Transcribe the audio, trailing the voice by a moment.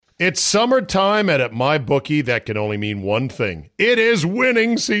It's summertime, and at MyBookie, that can only mean one thing. It is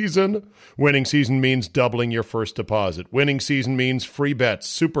winning season. Winning season means doubling your first deposit. Winning season means free bets,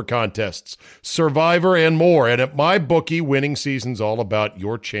 super contests, Survivor, and more. And at MyBookie, winning season's all about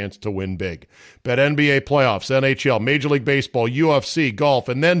your chance to win big. Bet NBA playoffs, NHL, Major League Baseball, UFC, golf,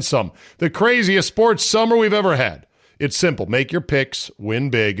 and then some. The craziest sports summer we've ever had. It's simple. Make your picks, win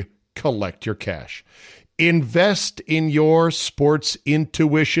big, collect your cash. Invest in your sports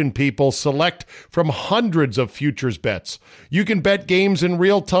intuition, people. Select from hundreds of futures bets. You can bet games in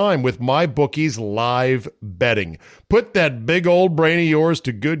real time with MyBookie's live betting. Put that big old brain of yours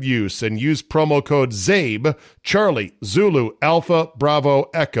to good use and use promo code ZABE, Charlie, Zulu, Alpha, Bravo,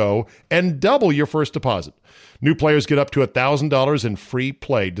 Echo, and double your first deposit. New players get up to $1,000 in free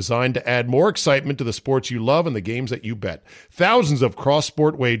play, designed to add more excitement to the sports you love and the games that you bet. Thousands of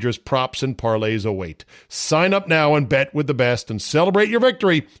cross-sport wagers, props, and parlays await. Sign up now and bet with the best and celebrate your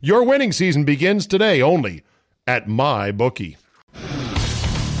victory. Your winning season begins today only at MyBookie.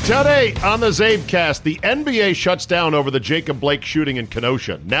 Today on the Zabecast, the NBA shuts down over the Jacob Blake shooting in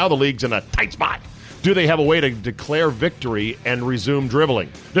Kenosha. Now the league's in a tight spot. Do they have a way to declare victory and resume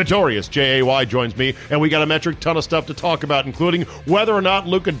dribbling? Notorious J.A.Y. joins me, and we got a metric ton of stuff to talk about, including whether or not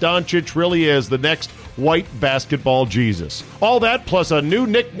Luka Doncic really is the next white basketball Jesus. All that plus a new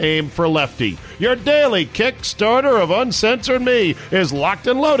nickname for Lefty. Your daily Kickstarter of Uncensored Me is locked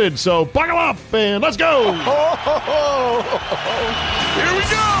and loaded, so buckle up and let's go! Here we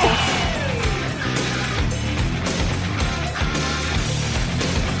go!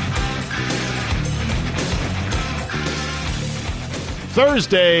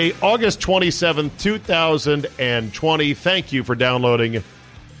 Thursday, August 27th, 2020. Thank you for downloading.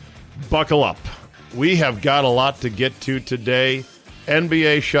 Buckle up. We have got a lot to get to today.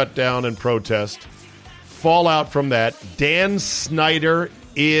 NBA shutdown and protest. Fallout from that. Dan Snyder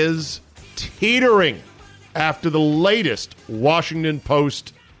is teetering after the latest Washington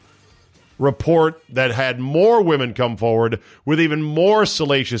Post report that had more women come forward with even more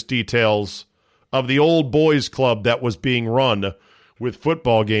salacious details of the old boys club that was being run with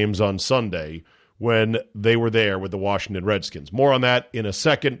football games on Sunday when they were there with the Washington Redskins. More on that in a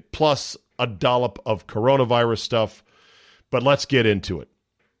second, plus a dollop of coronavirus stuff. But let's get into it.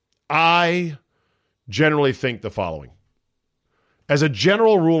 I generally think the following. As a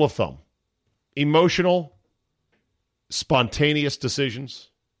general rule of thumb, emotional, spontaneous decisions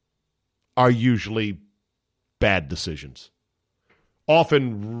are usually bad decisions.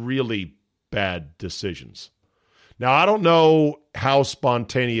 Often really bad decisions. Now, I don't know how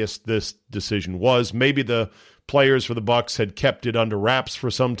spontaneous this decision was. Maybe the players for the Bucs had kept it under wraps for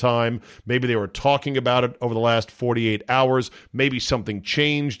some time. Maybe they were talking about it over the last 48 hours. Maybe something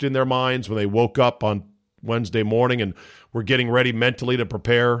changed in their minds when they woke up on Wednesday morning and were getting ready mentally to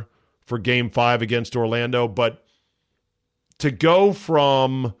prepare for Game 5 against Orlando. But to go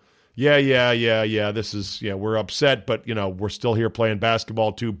from, we're upset, but, we're still here playing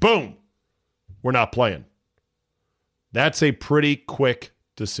basketball too. Boom! We're not playing. That's a pretty quick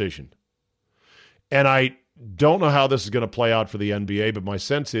decision. And I don't know how this is going to play out for the NBA, but my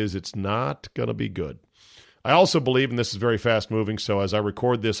sense is it's not going to be good. I also believe, and this is very fast-moving, so as I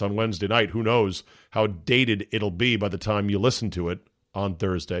record this on Wednesday night, who knows how dated it'll be by the time you listen to it on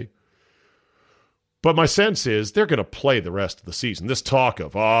Thursday. But my sense is they're going to play the rest of the season. This talk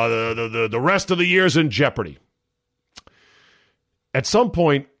of, the rest of the year's in jeopardy. At some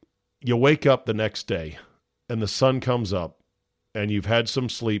point, you wake up the next day, and the sun comes up, and you've had some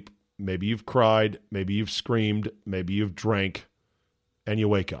sleep, maybe you've cried, maybe you've screamed, maybe you've drank, and you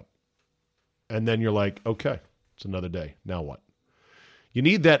wake up. And then you're like, okay, it's another day. Now what? You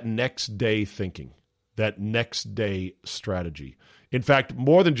need that next day thinking, that next day strategy. In fact,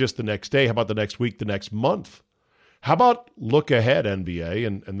 more than just the next day, how about the next week, the next month? How about look ahead, NBA,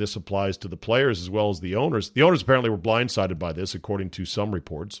 and this applies to the players as well as the owners. The owners apparently were blindsided by this, according to some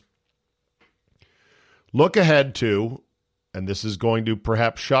reports. Look ahead to, and this is going to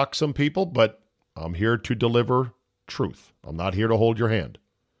perhaps shock some people, but I'm here to deliver truth. I'm not here to hold your hand.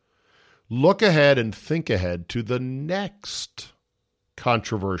 Look ahead and think ahead to the next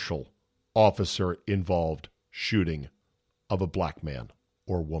controversial officer-involved shooting of a black man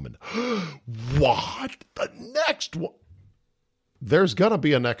or woman. What? The next one? There's going to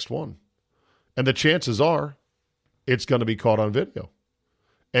be a next one. And the chances are it's going to be caught on video.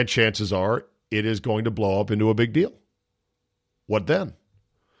 And chances are it is going to blow up into a big deal. What then?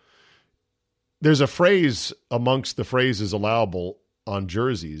 There's a phrase amongst the phrases allowable on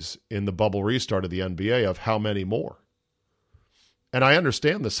jerseys in the bubble restart of the NBA of how many more. And I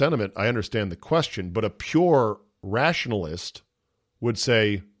understand the sentiment, I understand the question, but a pure rationalist would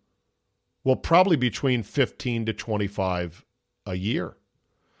say, Well, probably between 15 to 25 a year,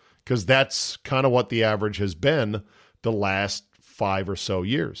 because that's kind of what the average has been the last 5 or so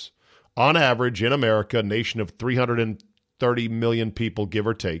years. On average, in America, a nation of 330 million people, give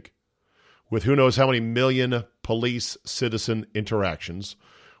or take, with who knows how many million police-citizen interactions,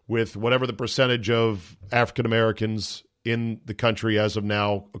 with whatever the percentage of African Americans in the country as of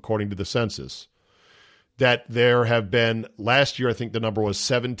now, according to the census, that there have been, last year I think the number was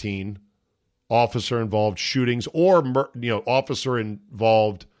 17 officer-involved shootings or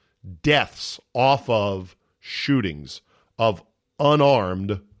officer-involved deaths off of shootings of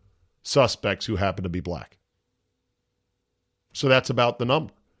unarmed suspects who happen to be black. So that's about the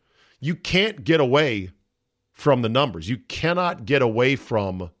number. You can't get away from the numbers. You cannot get away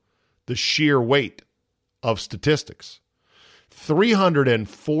from the sheer weight of statistics.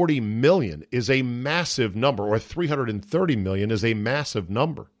 340 million is a massive number, or 330 million is a massive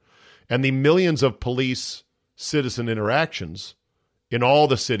number. And the millions of police-citizen interactions in all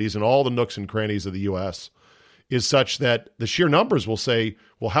the cities and all the nooks and crannies of the U.S. is such that the sheer numbers will say,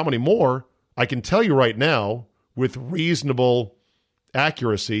 well, how many more? I can tell you right now, with reasonable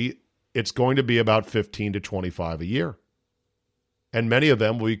accuracy, it's going to be about 15 to 25 a year. And many of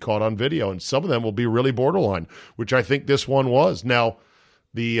them will be caught on video, and some of them will be really borderline, which I think this one was. Now,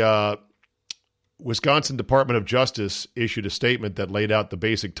 the Wisconsin Department of Justice issued a statement that laid out the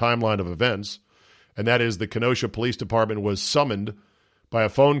basic timeline of events, and that is the Kenosha Police Department was summoned by a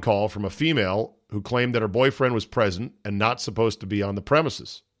phone call from a female who claimed that her boyfriend was present and not supposed to be on the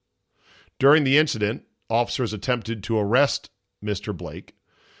premises. During the incident, officers attempted to arrest Mr. Blake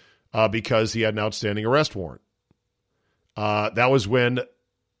because he had an outstanding arrest warrant. That was when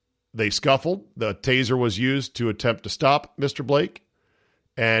they scuffled. The taser was used to attempt to stop Mr. Blake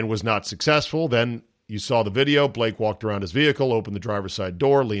and was not successful. Then you saw the video. Blake walked around his vehicle, opened the driver's side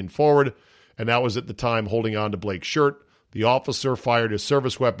door, leaned forward, and that was at the time holding on to Blake's shirt. The officer fired his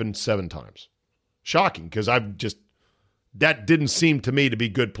service weapon 7 times. Shocking, because that didn't seem to me to be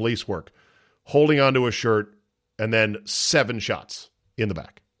good police work. Holding onto a shirt and then 7 shots in the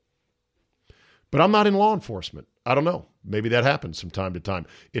back. But I'm not in law enforcement. I don't know. Maybe that happens from time to time.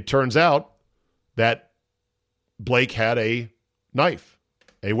 It turns out that Blake had a knife,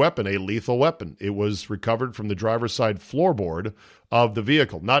 a weapon, a lethal weapon. It was recovered from the driver's side floorboard of the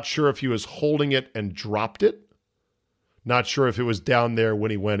vehicle. Not sure if he was holding it and dropped it. Not sure if it was down there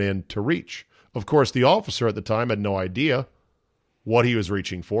when he went in to reach. Of course, the officer at the time had no idea what he was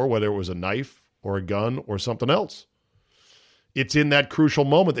reaching for, whether it was a knife or a gun or something else. It's in that crucial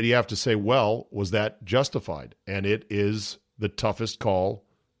moment that you have to say, well, was that justified? And it is the toughest call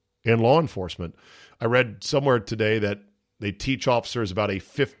in law enforcement. I read somewhere today that they teach officers about a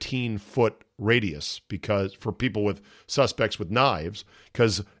 15-foot radius because for people with suspects with knives,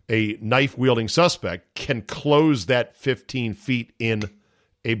 because a knife-wielding suspect can close that 15 feet in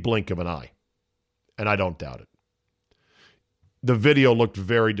a blink of an eye. And I don't doubt it. The video looked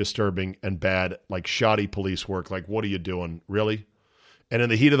very disturbing and bad, like shoddy police work. Like, what are you doing? Really? And in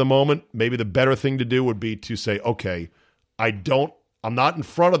the heat of the moment, maybe the better thing to do would be to say, okay, I'm not in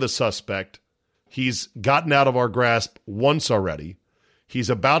front of the suspect. He's gotten out of our grasp once already. He's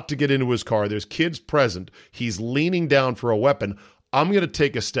about to get into his car. There's kids present. He's leaning down for a weapon. I'm going to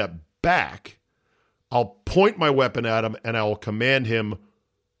take a step back. I'll point my weapon at him and I will command him,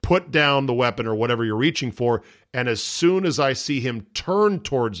 put down the weapon or whatever you're reaching for. And as soon as I see him turn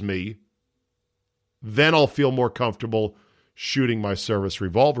towards me, then I'll feel more comfortable shooting my service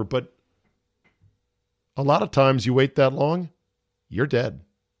revolver. But a lot of times you wait that long, you're dead.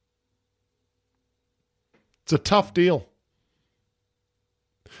 It's a tough deal.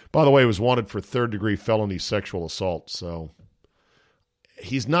 By the way, he was wanted for 3rd-degree felony sexual assault. So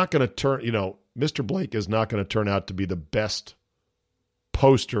he's not going to turn, Mr. Blake is not going to turn out to be the best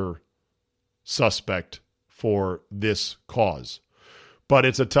poster suspect for this cause. But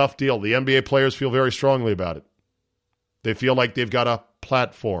it's a tough deal. The NBA players feel very strongly about it. They feel like they've got a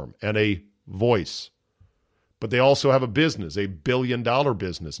platform and a voice. But they also have a business, a billion-dollar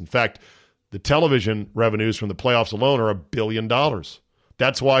business. In fact, the television revenues from the playoffs alone are $1 billion.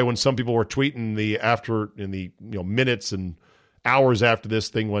 That's why when some people were tweeting in the minutes and hours after this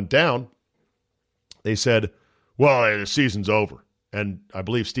thing went down, they said, well, the season's over. And I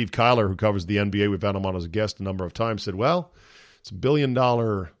believe Steve Kyler, who covers the NBA, we've had him on as a guest a number of times, said, well, it's $1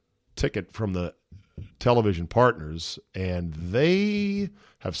 billion ticket from the television partners, and they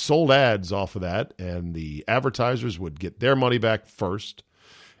have sold ads off of that, and the advertisers would get their money back first,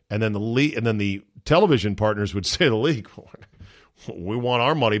 and then the television partners would say to the league, we want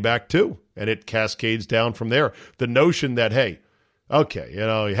our money back too, and it cascades down from there. The notion that, hey, Okay,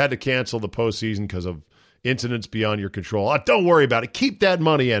 you had to cancel the postseason because of incidents beyond your control. Don't worry about it. Keep that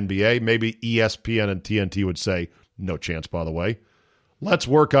money, NBA. Maybe ESPN and TNT would say, no chance, by the way. Let's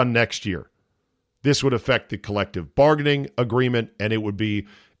work on next year. This would affect the collective bargaining agreement, and it would be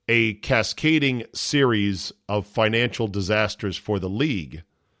a cascading series of financial disasters for the league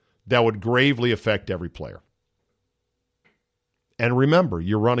that would gravely affect every player. And remember,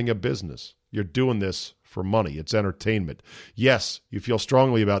 you're running a business. You're doing this for money. It's entertainment. Yes, you feel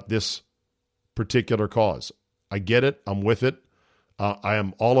strongly about this particular cause. I get it. I'm with it. I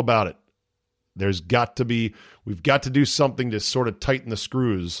am all about it. We've got to do something to sort of tighten the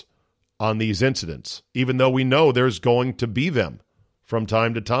screws on these incidents, even though we know there's going to be them from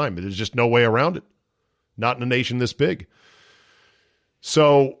time to time. There's just no way around it. Not in a nation this big.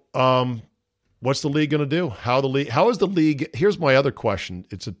 So, what's the league going to do? How is the league? Here's my other question.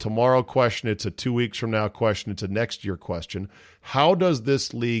 It's a tomorrow question. It's a 2 weeks from now question. It's a next year question. How does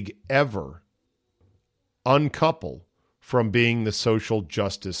this league ever uncouple from being the social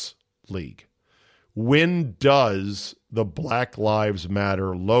justice league? When does the Black Lives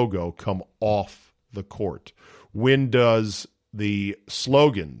Matter logo come off the court? When do the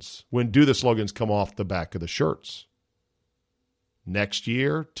slogans come off the back of the shirts? Next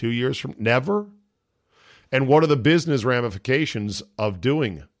year? 2 years from? Never? And what are the business ramifications of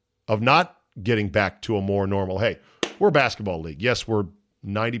not getting back to a more normal, hey, we're a basketball league. Yes, we're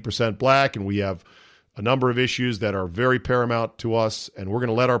 90% black, and we have a number of issues that are very paramount to us, and we're going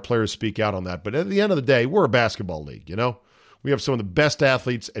to let our players speak out on that. But at the end of the day, we're a basketball league, We have some of the best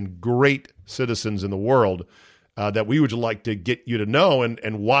athletes and great citizens in the world that we would like to get you to know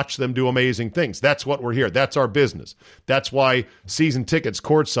and watch them do amazing things. That's what we're here. That's our business. That's why season tickets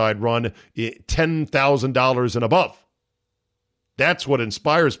courtside run $10,000 and above. That's what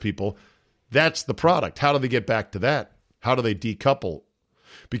inspires people. That's the product. How do they get back to that? How do they decouple?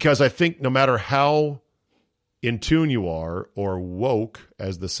 Because I think no matter how in tune you are, or woke,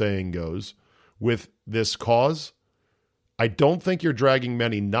 as the saying goes, with this cause, I don't think you're dragging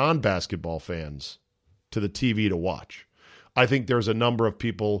many non-basketball fans to the TV to watch. I think there's a number of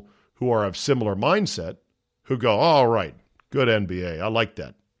people who are of similar mindset who go, all right, good NBA. I like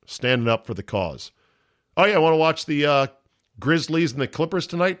that. Standing up for the cause. Oh, yeah, I want to watch the Grizzlies and the Clippers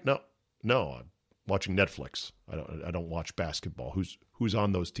tonight? No, I'm watching Netflix. I don't watch basketball. Who's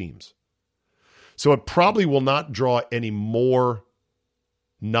on those teams? So it probably will not draw any more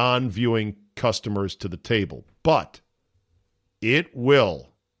non-viewing customers to the table, but it will,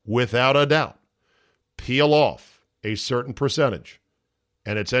 without a doubt, peel off a certain percentage.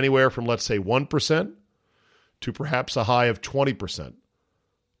 And it's anywhere from, let's say, 1% to perhaps a high of 20%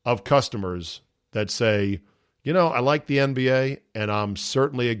 of customers that say, I like the NBA, and I'm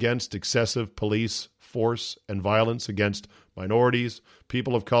certainly against excessive police force and violence against minorities,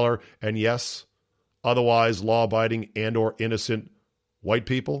 people of color, and yes, otherwise law-abiding and or innocent white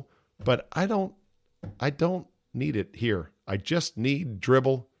people. But I don't need it here. I just need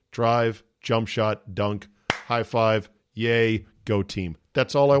dribble, drive, jump shot, dunk, high five, yay, go team.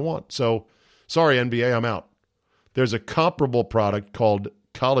 That's all I want. So, sorry, NBA, I'm out. There's a comparable product called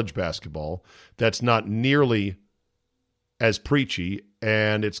college basketball that's not nearly as preachy,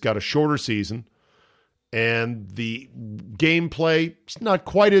 and it's got a shorter season, and the gameplay is not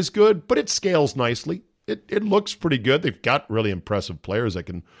quite as good, but it scales nicely. It looks pretty good. They've got really impressive players that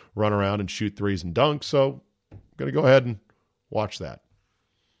can run around and shoot threes and dunk, so I'm going to go ahead and watch that.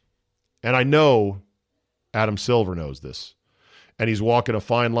 And I know Adam Silver knows this, and he's walking a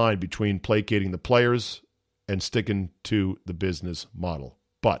fine line between placating the players and sticking to the business model.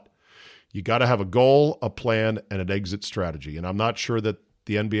 But you got to have a goal, a plan, and an exit strategy. And I'm not sure that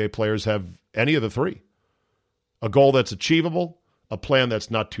the NBA players have any of the three. A goal that's achievable, a plan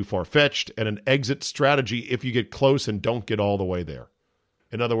that's not too far-fetched, and an exit strategy if you get close and don't get all the way there.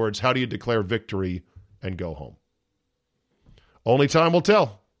 In other words, how do you declare victory and go home? Only time will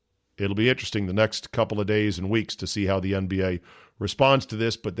tell. It'll be interesting the next couple of days and weeks to see how the NBA responds to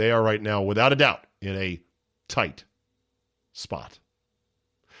this, but they are right now, without a doubt, in a tight spot.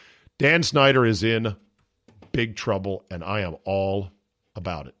 Dan Snyder is in big trouble, and I am all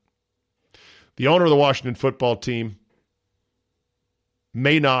about it. The owner of the Washington football team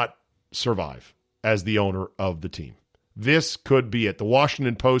may not survive as the owner of the team. This could be it. The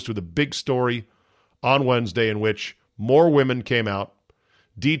Washington Post with a big story on Wednesday in which more women came out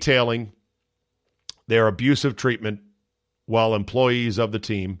detailing their abusive treatment while employees of the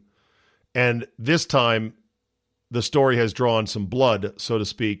team. And this time, the story has drawn some blood, so to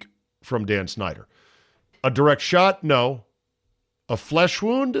speak, from Dan Snyder. A direct shot? No. A flesh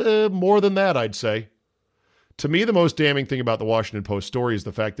wound? More than that, I'd say. To me, the most damning thing about the Washington Post story is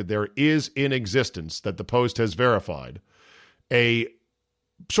the fact that there is in existence, that the Post has verified, a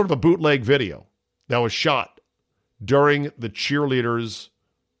sort of a bootleg video that was shot during the cheerleaders'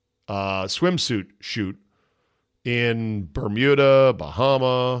 swimsuit shoot in Bermuda,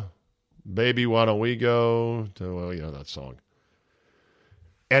 Bahama, Baby Why Don't We Go, that song.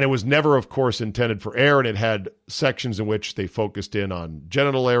 And it was never, of course, intended for air, and it had sections in which they focused in on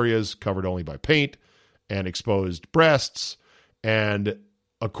genital areas covered only by paint and exposed breasts. And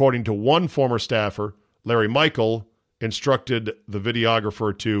according to one former staffer, Larry Michael instructed the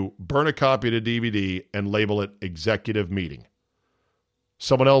videographer to burn a copy of the DVD and label it executive meeting.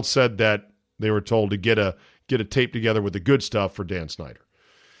 Someone else said that they were told to get a tape together with the good stuff for Dan Snyder.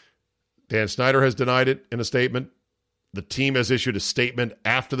 Dan Snyder has denied it in a statement. The team has issued a statement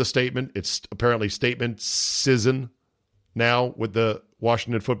after the statement. It's apparently statement season now with the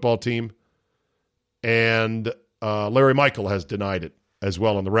Washington football team. And Larry Michael has denied it as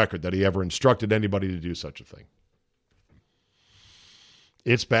well on the record, that he ever instructed anybody to do such a thing.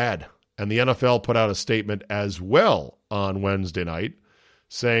 It's bad. And the NFL put out a statement as well on Wednesday night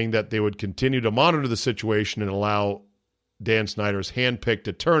saying that they would continue to monitor the situation and allow Dan Snyder's handpicked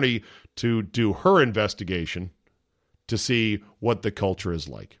attorney to do her investigation to see what the culture is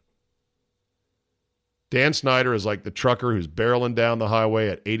like. Dan Snyder is like the trucker who's barreling down the highway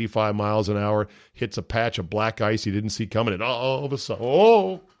at 85 miles an hour, hits a patch of black ice he didn't see coming, and all of a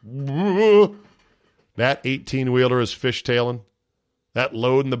sudden, that 18-wheeler is fishtailing. That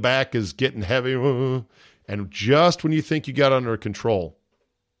load in the back is getting heavy. And just when you think you got under control,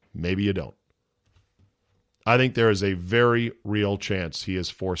 maybe you don't. I think there is a very real chance he is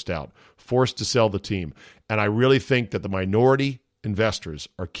forced out, forced to sell the team. And I really think that the minority investors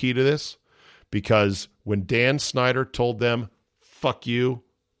are key to this, because when Dan Snyder told them, fuck you,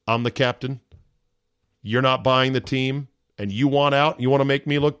 I'm the captain, you're not buying the team, and you want out, you want to make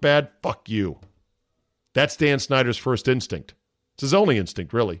me look bad, fuck you. That's Dan Snyder's first instinct. It's his only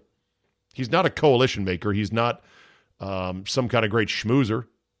instinct, really. He's not a coalition maker. He's not some kind of great schmoozer.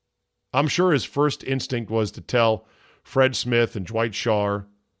 I'm sure his first instinct was to tell Fred Smith and Dwight Scharr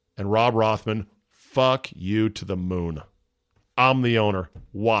and Rob Rothman, fuck you to the moon. I'm the owner.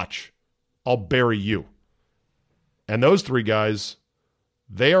 Watch. I'll bury you. And those three guys,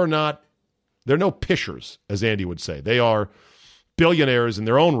 they're no pishers, as Andy would say. They are billionaires in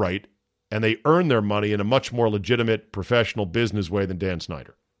their own right, and they earn their money in a much more legitimate professional business way than Dan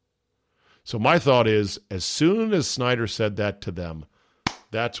Snyder. So my thought is, as soon as Snyder said that to them,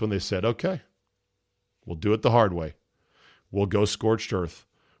 that's when they said, okay, we'll do it the hard way. We'll go scorched earth.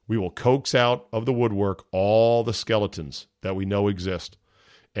 We will coax out of the woodwork all the skeletons that we know exist.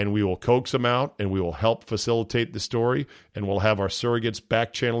 And we will coax them out, and we will help facilitate the story, and we'll have our surrogates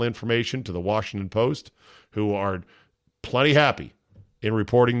back channel information to the Washington Post, who are plenty happy in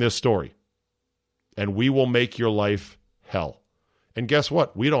reporting this story. And we will make your life hell. And guess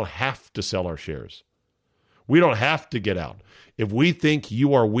what? We don't have to sell our shares. We don't have to get out. If we think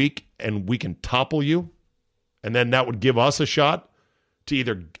you are weak and we can topple you, and then that would give us a shot to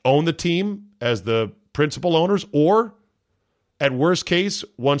either own the team as the principal owners, or at worst case,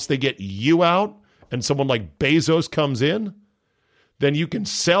 once they get you out and someone like Bezos comes in, then you can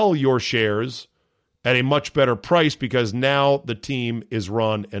sell your shares at a much better price, because now the team is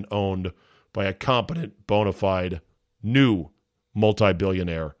run and owned by a competent, bona fide, new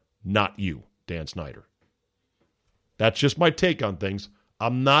multi-billionaire, not you, Dan Snyder. That's just my take on things.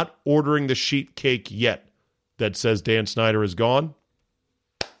 I'm not ordering the sheet cake yet that says Dan Snyder is gone,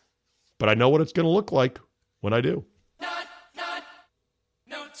 but I know what it's going to look like when I do.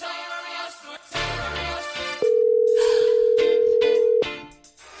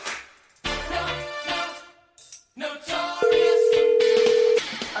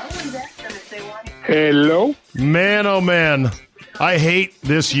 Hello? Man, oh man, I hate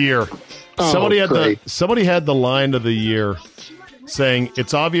this year. Somebody had the line of the year saying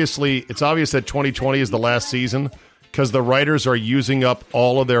it's obvious that 2020 is the last season because the writers are using up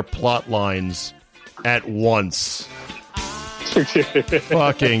all of their plot lines at once.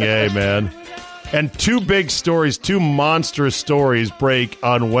 Fucking A, man. And two monstrous stories break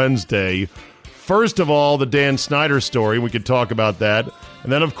on Wednesday. First of all, the Dan Snyder story. We could talk about that.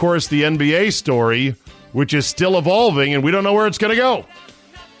 And then, of course, the NBA story, which is still evolving, and we don't know where it's going to go.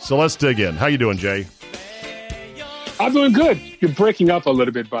 So let's dig in. How you doing, Jay? I'm doing good. You're breaking up a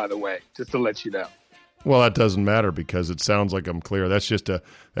little bit, by the way, just to let you know. Well, that doesn't matter because it sounds like I'm clear.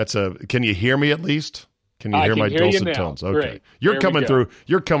 Can you hear me at least? Can you hear my dulcet tones? Okay. Great. You're coming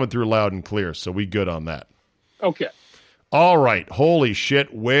through loud and clear, so we good on that. Okay. All right. Holy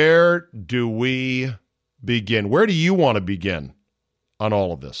shit. Where do we begin? Where do you want to begin on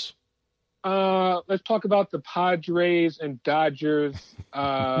all of this? Let's talk about the Padres and Dodgers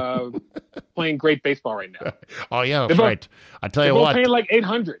playing great baseball right now. Oh, yeah, that's right. I tell you what. They're paying like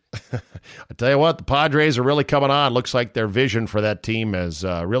 $800. I tell you what, the Padres are really coming on. Looks like their vision for that team has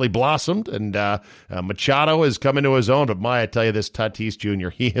really blossomed, and Machado is coming to his own. But, I tell you, this Tatis Jr.,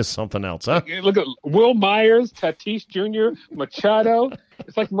 he is something else, huh? Look at Will Myers, Tatis Jr., Machado.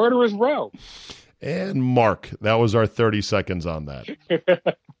 It's like Murderer's Row. And Mark, that was our 30 seconds on that.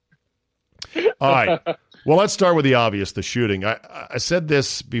 All right. Well, let's start with the obvious, the shooting. I said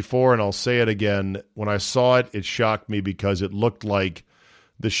this before, and I'll say it again. When I saw it, it shocked me because it looked like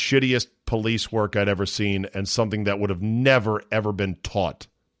the shittiest police work I'd ever seen and something that would have never, ever been taught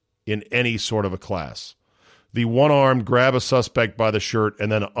in any sort of a class. The one arm, grab a suspect by the shirt,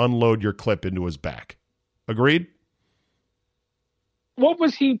 and then unload your clip into his back. Agreed? What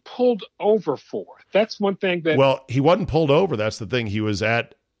was he pulled over for? That's one thing that... Well, he wasn't pulled over. That's the thing. He was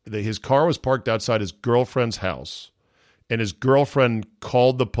his car was parked outside his girlfriend's house, and his girlfriend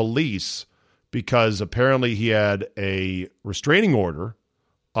called the police because apparently he had a restraining order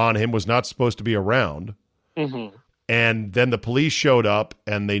on him, was not supposed to be around. Mm-hmm. And then the police showed up,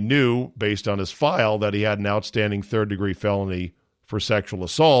 and they knew, based on his file, that he had an outstanding third-degree felony for sexual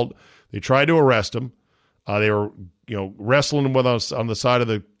assault. They tried to arrest him. They were, wrestling with us on the side of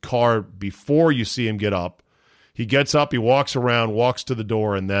the car before you see him get up. He gets up, he walks around, walks to the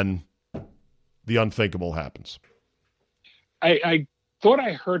door, and then the unthinkable happens. I thought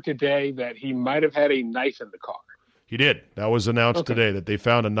I heard today that he might have had a knife in the car. He did. That was announced today, that they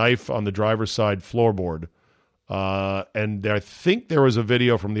found a knife on the driver's side floorboard. And I think there was a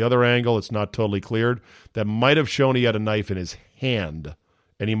video from the other angle, it's not totally cleared, that might have shown he had a knife in his hand,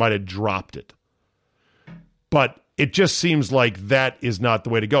 and he might have dropped it. But it just seems like that is not the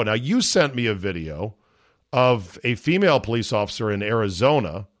way to go. Now, you sent me a video of a female police officer in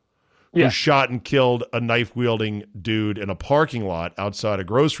Arizona who shot and killed a knife-wielding dude in a parking lot outside a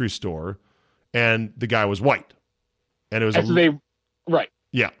grocery store, and the guy was white. And it was right.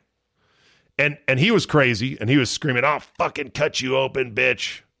 Yeah. And he was crazy, and he was screaming, "I'll fucking cut you open,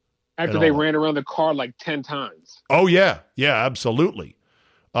 bitch." After they ran around the car like 10 times. Oh, yeah. Yeah, absolutely.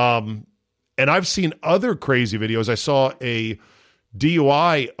 And I've seen other crazy videos. I saw a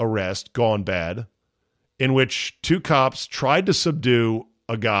DUI arrest gone bad in which two cops tried to subdue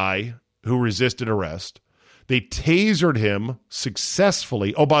a guy who resisted arrest. They tasered him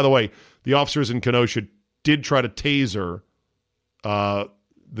successfully. Oh, by the way, the officers in Kenosha did try to taser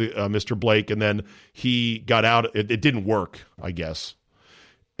Mr. Blake, and then he got out. It didn't work, I guess.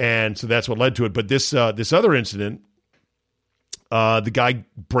 And so that's what led to it. But this other incident, the guy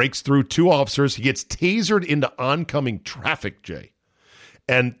breaks through two officers. He gets tasered into oncoming traffic, Jay.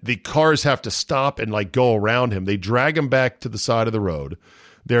 And the cars have to stop and go around him. They drag him back to the side of the road.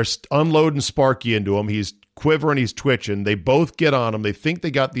 They're unloading Sparky into him. He's quivering. He's twitching. They both get on him. They think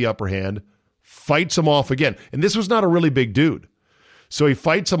they got the upper hand. Fights him off again. And this was not a really big dude. So he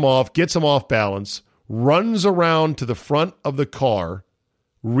fights him off, gets him off balance, runs around to the front of the car,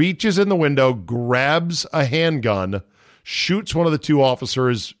 reaches in the window, grabs a handgun, shoots one of the two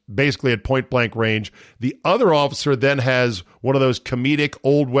officers basically at point-blank range. The other officer then has one of those comedic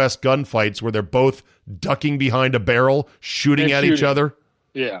Old West gunfights where they're both ducking behind a barrel, shooting at each other.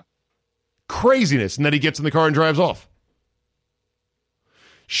 Yeah. Craziness. And then he gets in the car and drives off.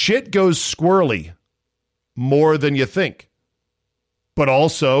 Shit goes squirrely more than you think. But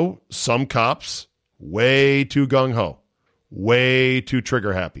also, some cops, way too gung-ho, way too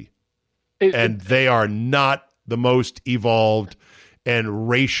trigger-happy. And they are not the most evolved and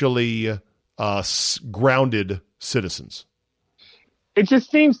racially grounded citizens. It just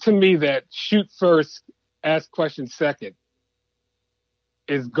seems to me that shoot first, ask questions second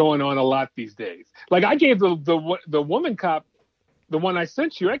is going on a lot these days. Like I gave the woman cop, the one I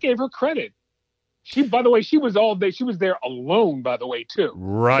sent you, I gave her credit. She, by the way, she was all day. She was there alone, by the way, too.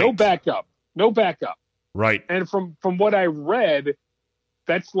 Right. No backup. Right. And from what I read,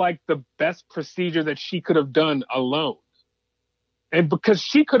 that's like the best procedure that she could have done alone. And because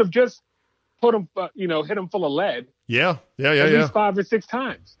she could have just put him, hit him full of lead. Yeah. At least 5 or 6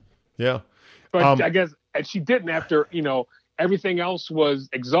 times. Yeah. But I guess, and she didn't after, everything else was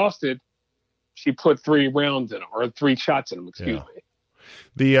exhausted. She put 3 rounds in him, or 3 shots in him, excuse me.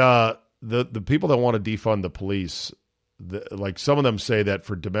 The people that want to defund the police, like some of them say that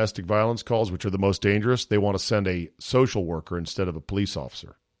for domestic violence calls, which are the most dangerous, they want to send a social worker instead of a police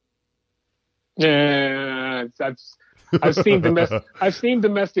officer. Yeah, I've seen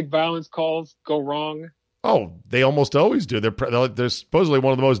domestic violence calls go wrong. Oh, they almost always do. They're supposedly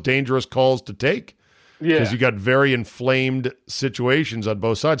one of the most dangerous calls to take. because you got very inflamed situations on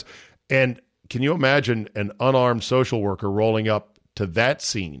both sides. And can you imagine an unarmed social worker rolling up to that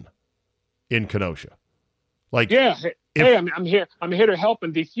scene in Kenosha? Like, yeah, hey, I'm here to help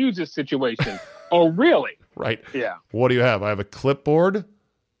and defuse this situation. Oh, really? Right. Yeah. What do you have? I have a clipboard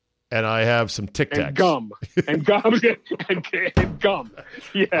and I have some Tic Tacs. And gum. And gum.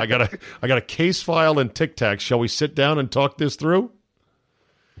 Yeah. I got a case file and Tic Tacs. Shall we sit down and talk this through?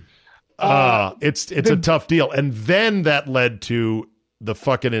 It's a tough deal. And then that led to the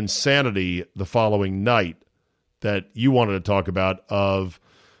fucking insanity the following night that you wanted to talk about of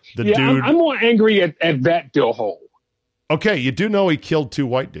the dude. I'm more angry at that dill hole. Okay, you do know he killed 2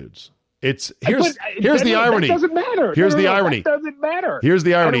 white dudes. Here's the irony. That doesn't matter. Here's the irony. That doesn't matter. Here's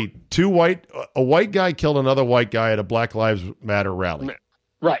the irony. A white guy killed another white guy at a Black Lives Matter rally.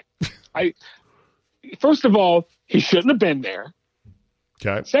 Right. First of all, he shouldn't have been there.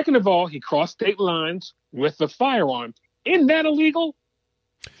 Okay. Second of all, he crossed state lines with a firearm. Isn't that illegal?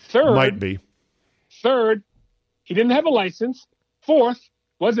 Third, might be. Third, he didn't have a license. Fourth,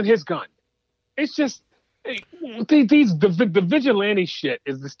 wasn't his gun. It's just the vigilante shit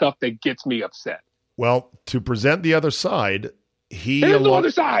is the stuff that gets me upset. Well, to present the other side, there's no other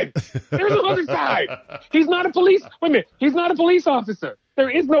side. There's no other side. He's not a police. Wait a minute. He's not a police officer. There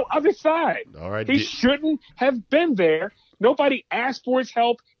is no other side. All right. He shouldn't have been there. Nobody asked for his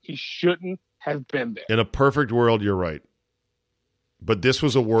help. He shouldn't have been there. In a perfect world, you're right. But this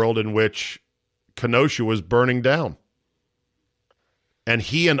was a world in which Kenosha was burning down. And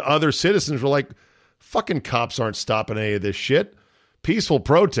he and other citizens were like, fucking cops aren't stopping any of this shit. Peaceful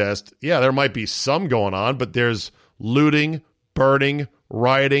protest, yeah, there might be some going on, but there's looting, burning,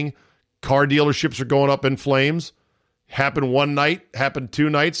 rioting. Car dealerships are going up in flames. Happened one night, happened 2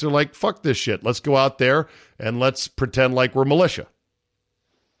 nights. They're like, fuck this shit. Let's go out there and let's pretend like we're militia.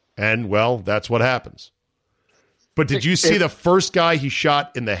 And, well, that's what happens. But did you see the first guy he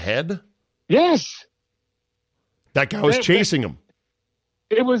shot in the head? Yes. That guy was chasing him.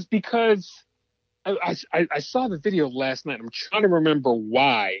 It was because I saw the video last night. I'm trying to remember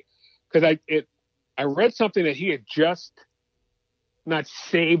why. Because I read something that he had just not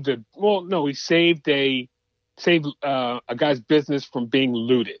saved he saved a guy's business from being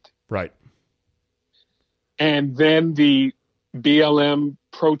looted. Right. And then the BLM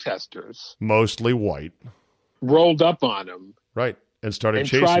protesters, mostly white, rolled up on him. Right. And started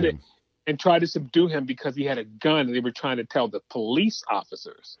chasing him. And tried to subdue him because he had a gun, and they were trying to tell the police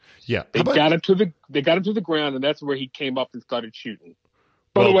officers. Yeah. They got him to the ground, and that's where he came up and started shooting.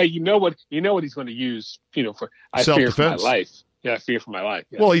 By the way, you know what he's going to use, for I fear for my life. Yeah, I fear for my life.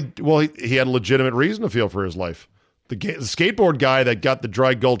 Yes. Well, he had a legitimate reason to feel for his life. The skateboard guy that got the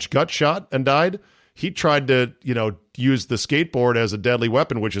Dry Gulch gut shot and died, he tried to, use the skateboard as a deadly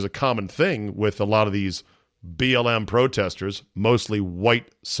weapon, which is a common thing with a lot of these BLM protesters, mostly white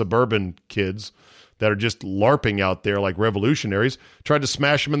suburban kids that are just LARPing out there like revolutionaries. Tried to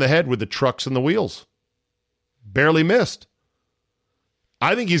smash him in the head with the trucks and the wheels. Barely missed.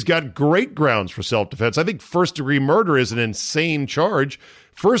 I think he's got great grounds for self-defense. I think first-degree murder is an insane charge.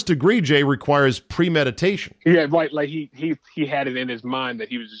 First-degree, Jay, requires premeditation. Yeah, right. Like he had it in his mind that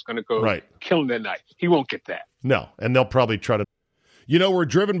he was just going to go kill him that night. He won't get that. No, and they'll probably try to. We're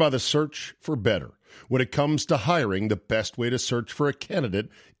driven by the search for better. When it comes to hiring, the best way to search for a candidate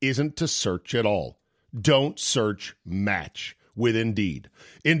isn't to search at all. Don't search, match with Indeed.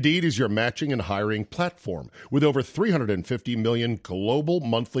 Indeed is your matching and hiring platform with over 350 million global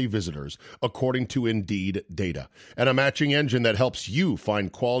monthly visitors, according to Indeed data, and a matching engine that helps you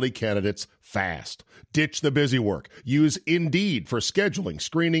find quality candidates fast. Ditch the busy work. Use Indeed for scheduling,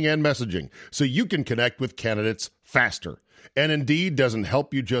 screening, and messaging so you can connect with candidates faster. And Indeed doesn't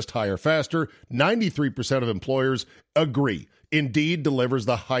help you just hire faster. 93% of employers agree. Indeed delivers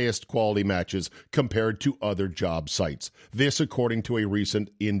the highest quality matches compared to other job sites. This according to a recent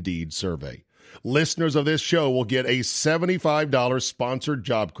Indeed survey. Listeners of this show will get a $75 sponsored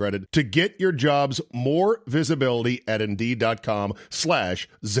job credit to get your jobs more visibility at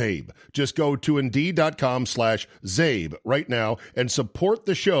Indeed.com/Zabe. Just go to Indeed.com/Zabe right now and support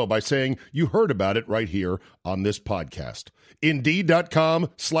the show by saying you heard about it right here on this podcast.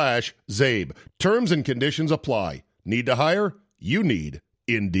 Indeed.com/Zabe. Terms and conditions apply. Need to hire? You need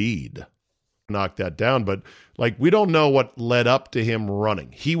Indeed. Knock that down, but we don't know what led up to him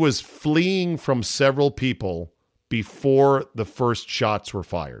running. He was fleeing from several people before the first shots were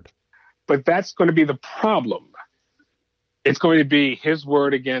fired. But that's going to be the problem. It's going to be his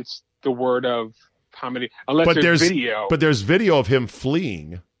word against the word of how many, unless there's video. But there's video of him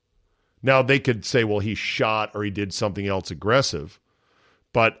fleeing. Now they could say, well, he shot or he did something else aggressive.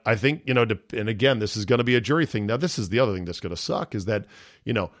 But I think, and again, this is going to be a jury thing. Now, this is the other thing that's going to suck is that,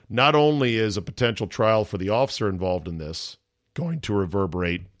 not only is a potential trial for the officer involved in this going to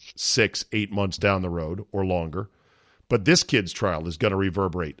reverberate 6-8 months down the road or longer, but this kid's trial is going to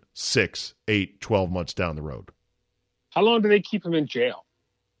reverberate 6, 8, 12 months down the road. How long do they keep him in jail?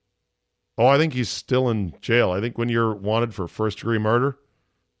 Oh, I think he's still in jail. I think when you're wanted for first-degree murder,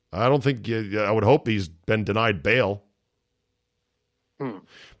 I don't think I would hope he's been denied bail.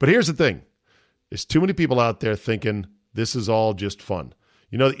 But here's the thing. There's too many people out there thinking this is all just fun.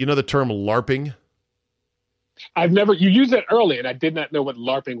 You know the term LARPing? You used that earlier, and I did not know what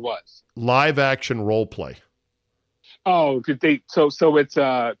LARPing was. Live action role play. Oh, so it's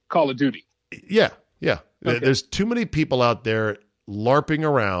Call of Duty. Yeah. Okay. There's too many people out there LARPing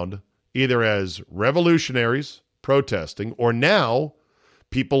around, either as revolutionaries protesting, or now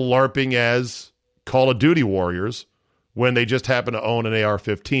people LARPing as Call of Duty warriors when they just happen to own an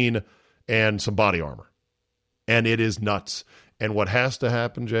AR-15 and some body armor. And it is nuts. And what has to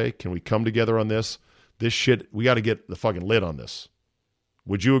happen, Jay, can we come together on this? This shit, we got to get the fucking lid on this.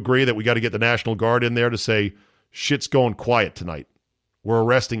 Would you agree that we got to get the National Guard in there to say, shit's going quiet tonight? We're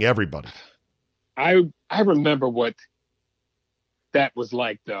arresting everybody. I remember what that was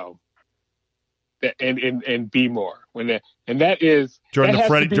like, though. And be more. That is... During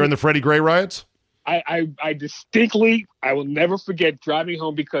the Freddie Gray riots? I distinctly, I will never forget driving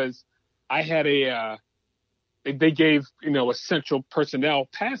home because I had they gave, essential personnel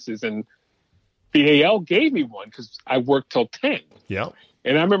passes, and BAL gave me one because I worked till 10. Yeah.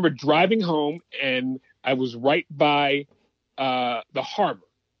 And I remember driving home, and I was right by the harbor.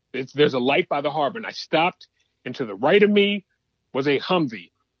 There's a light by the harbor, and I stopped, and to the right of me was a Humvee.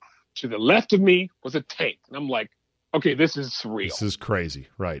 To the left of me was a tank. And I'm like, okay, this is surreal. This is crazy,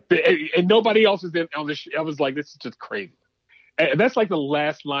 right? And nobody else is in on this. I was like, this is just crazy. And that's like the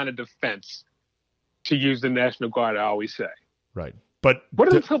last line of defense, to use the National Guard, I always say. Right. But what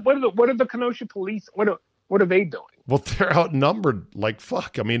are the Kenosha police? What are they doing? Well, they're outnumbered like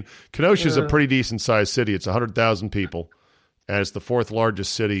fuck. I mean, Kenosha is a pretty decent sized city. It's 100,000 people, and it's the fourth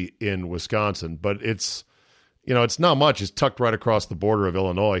largest city in Wisconsin. But it's not much. It's tucked right across the border of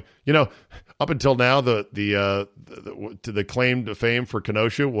Illinois. Up until now, the claim to fame for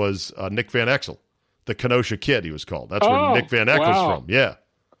Kenosha was Nick Van Exel, the Kenosha Kid. He was called. That's where Nick Van Exel's from. Yeah,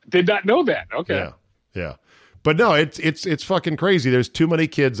 did not know that. Okay. Yeah. But no, it's fucking crazy. There's too many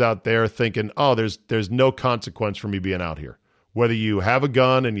kids out there thinking, oh, there's no consequence for me being out here. Whether you have a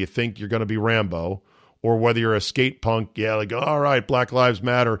gun and you think you're going to be Rambo, or whether you're a skate punk, they go, all right, Black Lives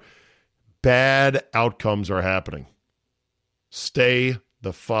Matter. Bad outcomes are happening. Stay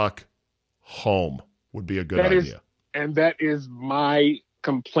the fuck home would be a good idea. And that is my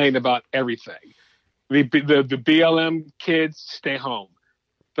complaint about everything. The BLM kids, stay home.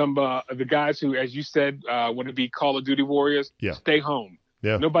 The guys who, as you said, want to be Call of Duty warriors, stay home.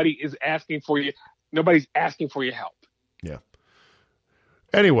 Yeah. Nobody is asking for you. Nobody's asking for your help. Yeah.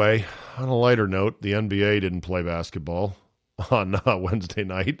 Anyway, on a lighter note, the NBA didn't play basketball on Wednesday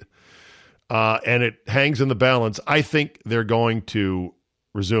night. And it hangs in the balance. I think they're going to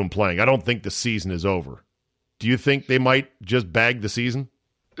resume playing. I don't think the season is over. Do you think they might just bag the season?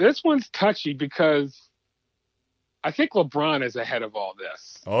 This one's touchy because I think LeBron is ahead of all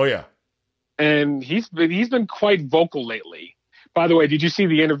this. Oh, yeah. And he's been quite vocal lately. By the way, did you see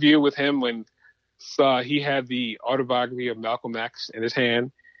the interview with him when he had the autobiography of Malcolm X in his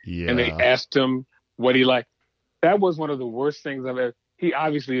hand? Yeah. And they asked him what he liked. That was one of the worst things I've ever... He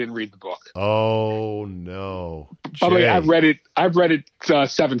obviously didn't read the book. Oh, no. By the way, I've read it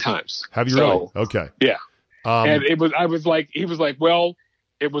 7 times. Have you really? Okay. Yeah. And he was like, well,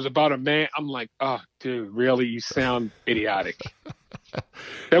 it was about a man. I'm like, oh, dude, really? You sound idiotic.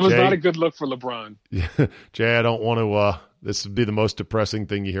 That was not a good look for LeBron. Jay, I don't want to, this would be the most depressing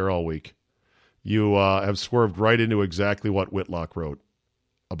thing you hear all week. You have swerved right into exactly what Whitlock wrote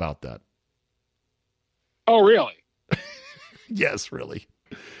about that. Oh, really? Yes, really.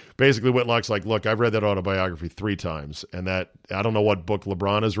 Basically, Whitlock's like, look, I've read that autobiography 3 times, and that I don't know what book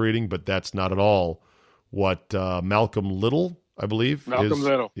LeBron is reading, but that's not at all what Malcolm Little, I believe. Malcolm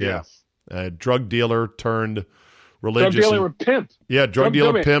Little, yeah. Yes. Drug dealer turned religious. Drug dealer pimp. Yeah, drug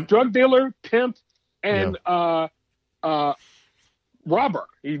dealer, pimp. Drug dealer, pimp, and robber.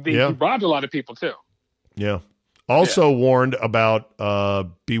 He robbed a lot of people, too. Yeah. Also warned about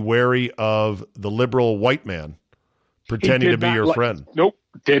be wary of the liberal white man pretending to be your friend. Nope,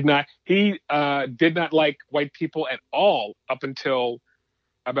 did not. He did not like white people at all up until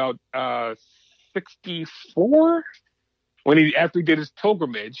about 64, when after he did his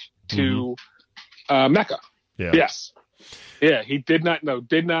pilgrimage to Mecca. Yeah. Yes. Yeah, he did not know.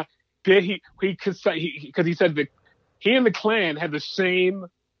 Did not. Did he? Because he said that he and the Klan had the same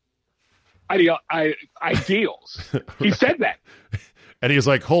ideals. He said that. And he's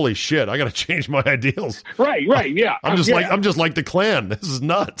like, "Holy shit! I got to change my ideals." Right. Yeah. I'm just like the Klan. This is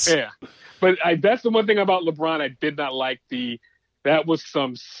nuts. Yeah, but that's the one thing about LeBron I did not like. That was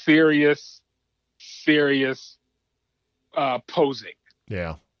some serious posing.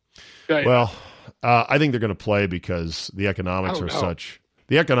 Yeah. Well, I think they're going to play because the economics are such.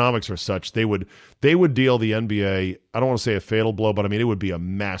 The economics are such they would deal the NBA. I don't want to say a fatal blow, but I mean it would be a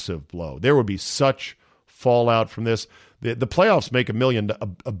massive blow. There would be such fallout from this. The playoffs make $1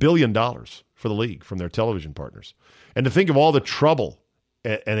 billion for the league from their television partners, and to think of all the trouble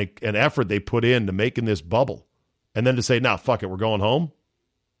and effort they put into making this bubble, and then to say, "Nah, fuck it, we're going home."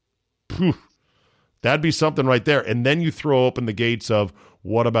 Phew, that'd be something right there. And then you throw open the gates of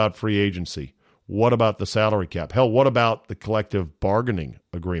what about free agency? What about the salary cap? Hell, what about the collective bargaining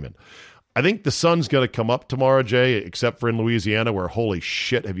agreement? I think the sun's going to come up tomorrow, Jay, except for in Louisiana where, holy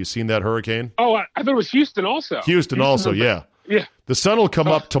shit, have you seen that hurricane? Oh, I thought it was Houston also. Houston also, yeah. Yeah. The sun will come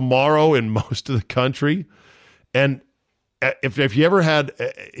up tomorrow in most of the country. And if you ever had,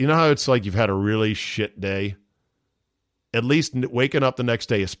 you know how it's like you've had a really shit day? At least waking up the next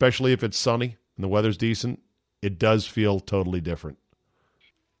day, especially if it's sunny and the weather's decent, it does feel totally different.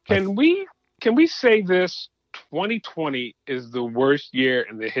 Can we say this? 2020 is the worst year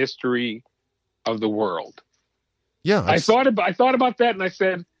in the history of the world. Yeah, I thought about that, and I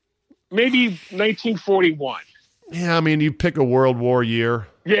said maybe 1941. Yeah, I mean, you pick a World War year.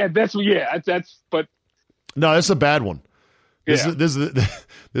 Yeah, that's. But no, it's a bad one. This Yeah. is this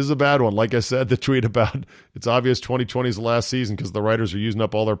is a bad one. Like I said, the tweet about it's obvious 2020 is the last season because the writers are using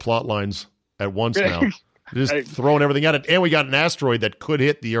up all their plot lines at once now. They're just throwing everything at it, and we got an asteroid that could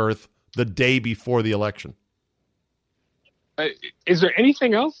hit the Earth the day before the election. Is there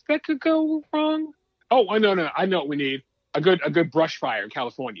anything else that could go wrong? Oh, no. I know what we need. A good brush fire in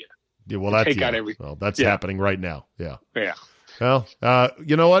California. Yeah, well, that's take out everything. Well, that's happening right now. Yeah. Yeah. Well,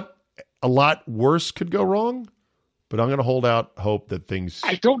 you know what? A lot worse could go wrong, but I'm going to hold out hope that things.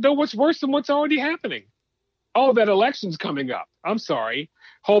 I don't know what's worse than what's already happening. Oh, that election's coming up. I'm sorry.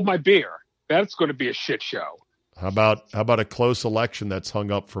 Hold my beer. That's going to be a shit show. How about a close election that's hung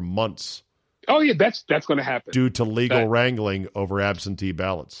up for months? Oh yeah, that's going to happen due to legal wrangling over absentee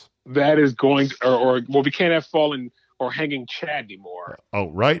ballots. That is going to, or we can't have fallen or hanging Chad anymore.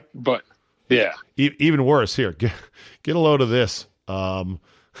 Oh, right. But yeah, even worse. Here, get a load of this. I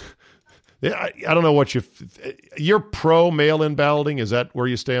don't know what you're pro mail-in balloting. Is that where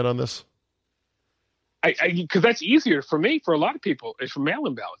you stand on this? Because that's easier for me. For a lot of people, it's for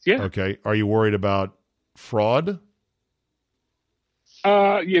mail-in ballots. Yeah. Okay. Are you worried about fraud?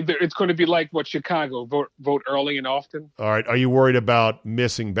 Yeah, it's going to be like what Chicago vote early and often. All right. Are you worried about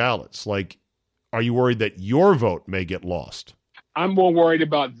missing ballots? Like, are you worried that your vote may get lost? I'm more worried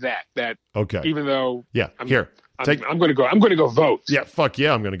about that. Okay. Even though I'm going to go vote. Yeah, fuck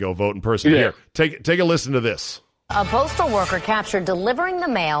yeah, I'm going to go vote in person. Yeah. Here, take a listen to this. A postal worker captured delivering the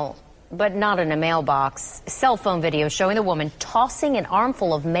mail, but not in a mailbox. Cell phone video showing the woman tossing an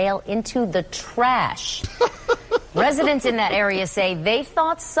armful of mail into the trash. Residents in that area say they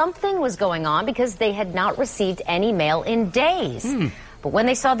thought something was going on because they had not received any mail in days. But when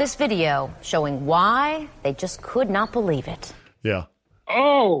they saw this video showing why, they just could not believe it. Yeah.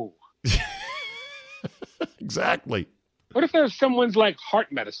 Oh. Exactly. What if there's someone's like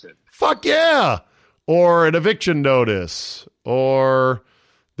heart medicine? Fuck yeah. Or an eviction notice. Or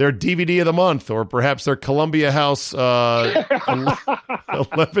their DVD of the month. Or perhaps their Columbia House 11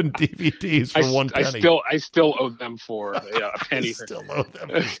 DVDs for 1 penny. I still owe them for a penny. I still owe them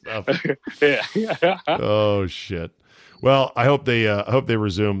for stuff. Yeah. Oh, shit. Well, I hope they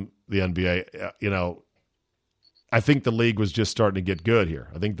resume the NBA. I think the league was just starting to get good here.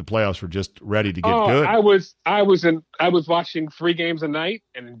 I think the playoffs were just ready to get good. I was watching 3 games a night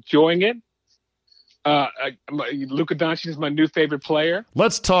and enjoying it. Luka Doncic is my new favorite player.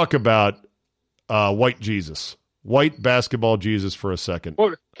 Let's talk about white Jesus, white basketball Jesus for a second.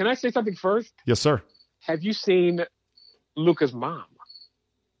 Well, can I say something first? Yes, sir. Have you seen Luka's mom?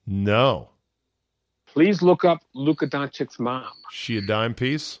 No. Please look up Luka Doncic's mom. She a dime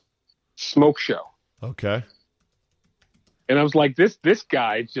piece? Smoke show. Okay. And I was like, this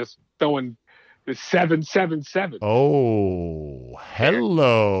guy just throwing the 777. Oh,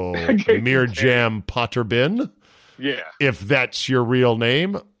 hello, Mirjam Potterbin. Yeah. If that's your real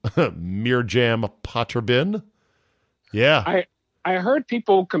name, Mirjam Potterbin. Yeah. I heard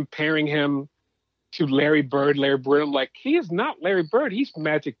people comparing him to Larry Bird. I'm like, he is not Larry Bird. He's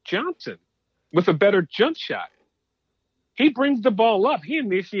Magic Johnson with a better jump shot. he brings the ball up. He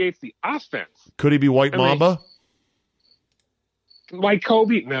initiates the offense. Could he be White Mamba? Like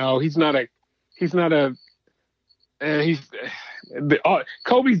Kobe? No, he's not a.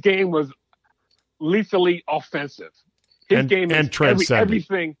 Kobe's game was lethally offensive. His game is transcendent.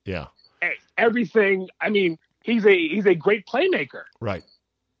 Everything. Yeah. Everything. I mean, he's a great playmaker. Right.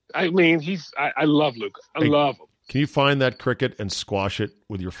 I mean, I love Luka. I love him. Can you find that cricket and squash it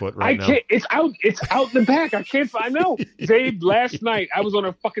with your foot now? I can't. It's out in the back. I can't find. No, Zabe. Last night I was on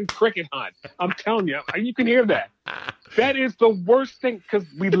a fucking cricket hunt. I'm telling you, you can hear that. That is the worst thing because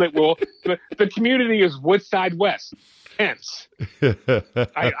we live. Well, the community is Woodside West. Hence,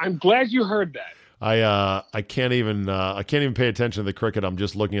 I'm glad you heard that. I can't even pay attention to the cricket. I'm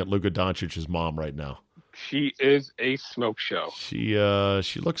just looking at Luka Doncic's mom right now. She is a smoke show. She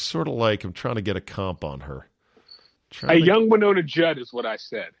looks sort of like, I'm trying to get a comp on her. Young Winona Judd is what I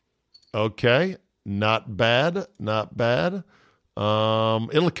said. Okay, not bad, not bad.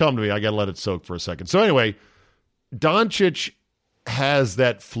 It'll come to me. I got to let it soak for a second. So anyway, Doncic has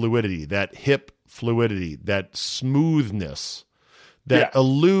that fluidity, that hip fluidity, that smoothness that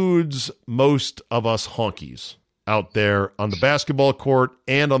eludes most of us honkies out there on the basketball court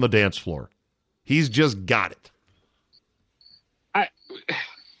and on the dance floor. He's just got it.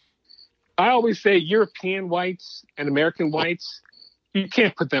 I always say European whites and American whites, you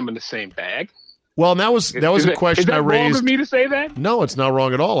can't put them in the same bag. Well, that was a question I raised. Is that wrong of me to say that? No, it's not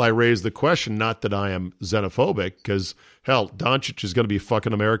wrong at all. I raised the question, not that I am xenophobic, because, hell, Doncic is going to be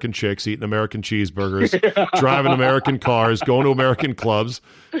fucking American chicks, eating American cheeseburgers, driving American cars, going to American clubs.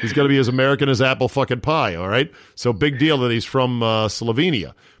 He's going to be as American as apple fucking pie, all right? So big deal that he's from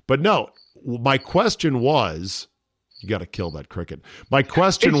Slovenia. But no, my question was... You got to kill that cricket. My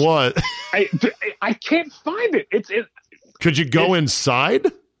question was... I can't find it. Could you go inside?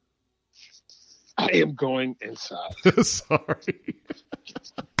 I am going inside. Sorry.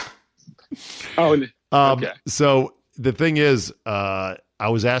 Okay. So the thing is, I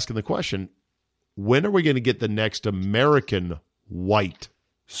was asking the question, when are we going to get the next American white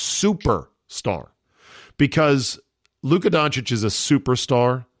superstar? Because Luka Doncic is a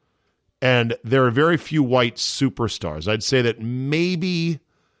superstar, and there are very few white superstars. I'd say that maybe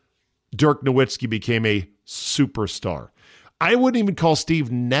Dirk Nowitzki became a superstar. I wouldn't even call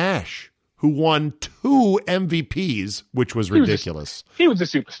Steve Nash, who won 2 MVPs, which was ridiculous. He was a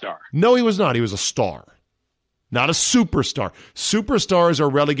superstar. No, he was not. He was a star, not a superstar. Superstars are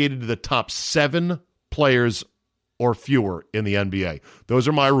relegated to the top 7 players or fewer in the NBA. Those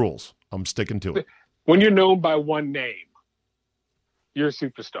are my rules. I'm sticking to it. When you're known by one name, you're a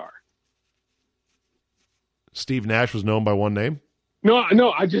superstar. Steve Nash was known by one name? No,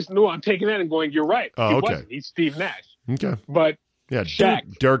 I'm taking that and going, you're right. Oh, he okay. wasn't. He's Steve Nash. Okay. But yeah,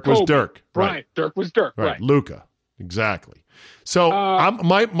 Shaq, Dirk was Kobe, Dirk. Bryant, right. Dirk was Dirk. Right. Luka. Exactly. So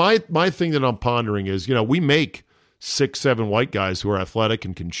my thing that I'm pondering is, we make 6-7 white guys who are athletic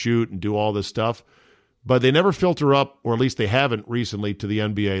and can shoot and do all this stuff, but they never filter up, or at least they haven't recently, to the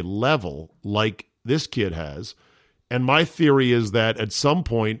NBA level like this kid has. And my theory is that at some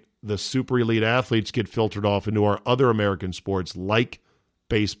point, the super elite athletes get filtered off into our other American sports like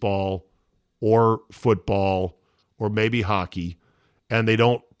baseball or football or maybe hockey, and they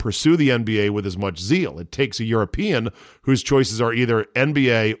don't pursue the NBA with as much zeal. It takes a European whose choices are either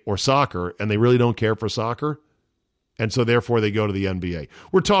NBA or soccer, and they really don't care for soccer, and so therefore they go to the NBA.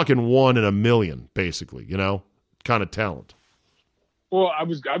 We're talking 1 in a million, basically, kind of talent. Well, I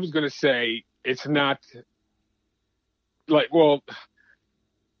was going to say it's not like, well,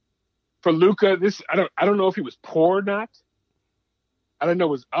 for Luka, I don't know if he was poor or not. I don't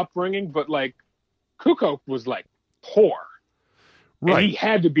know his upbringing, but like Kukoc was like poor. Right. And he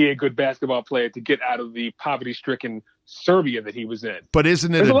had to be a good basketball player to get out of the poverty-stricken Serbia that he was in. But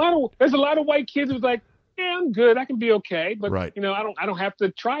isn't it? There's a lot of white kids who's like, yeah, I'm good, I can be okay, but right. I don't have to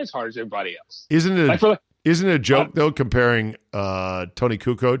try as hard as everybody else. Isn't it a joke though comparing Toni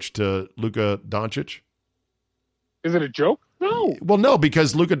Kukoc to Luka Doncic? Is it a joke? No. Well, no,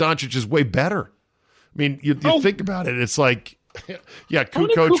 because Luka Doncic is way better. I mean, you think about it, it's like, yeah,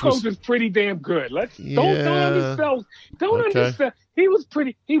 Kukoc was pretty damn good. Don't undersell. Undersell. He was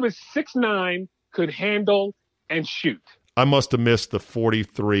pretty. He was 6'9", could handle and shoot. I must have missed the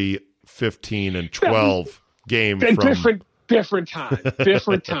 43, 15, and 12 game. Different time.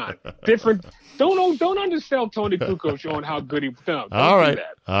 Don't undersell Toni Kukoc on how good he. No, all right.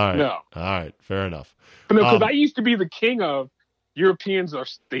 No. All right. Fair enough. Because I used to be the king of Europeans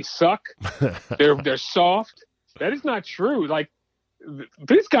they suck. They're soft. That is not true. Like,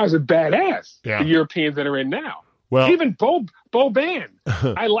 these guys are badass. Yeah. The Europeans that are in now. Well, even Bo Ban,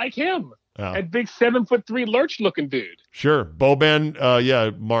 I like him. That big 7'3" lurch looking dude. Sure. Boban,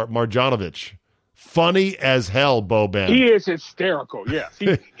 Marjanovic. Funny as hell, Boban. He is hysterical, yes.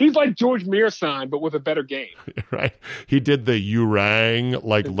 He's like George Mearsign, but with a better game. Right. He did the Urang,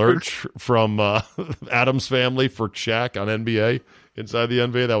 like lurch from Addams Family for Shaq on NBA, inside the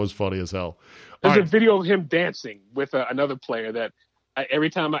NBA. That was funny as hell. There's a video of him dancing with another player that every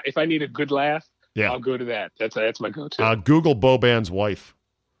time, if I need a good laugh, I'll go to that. That's my go-to. Google Boban's wife.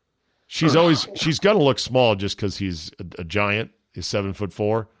 She's going to look small just because he's a giant. He's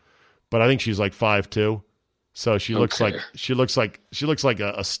 7'4", but I think she's like 5'2". So she looks like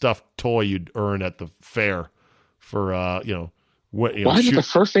a stuffed toy you'd earn at the fair for Why is it the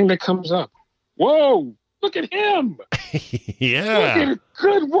first thing that comes up? Whoa! Look at him! Yeah. Look at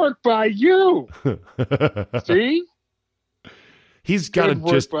good work by you. See? He's got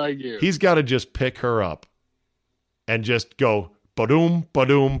to just pick her up and just go ba-doom,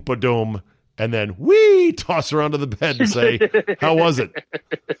 ba-doom, ba-doom, and then whee, toss her onto the bed and say, "How was it?"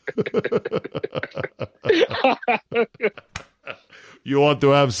 You want to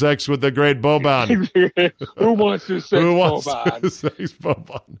have sex with the great Boban? Who wants to sex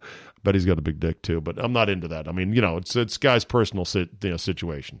Boban? Bet he's got a big dick too, but I'm not into that. I mean, it's guy's personal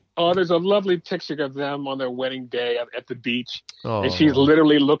situation. Oh, there's a lovely picture of them on their wedding day at the beach, and she's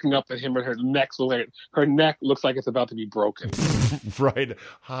literally looking up at him, and her neck looks like it's about to be broken. Right.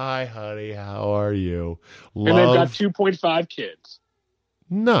 Hi, honey. How are you? And they've got 2.5 kids.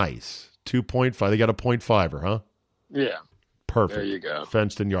 Nice. 2.5. They got a 0.5er, huh? Yeah. Perfect. There you go.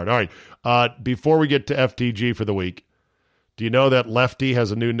 Fenced in yard. All right. Before we get to FTG for the week, do you know that Lefty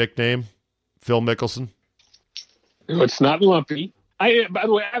has a new nickname? Phil Mickelson? No, it's not Lumpy. By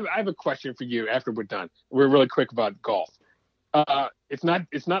the way, I have a question for you after we're done. We're really quick about golf. It's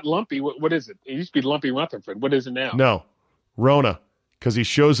not Lumpy. What is it? It used to be Lumpy Rutherford. What is it now? No. Rona. Because he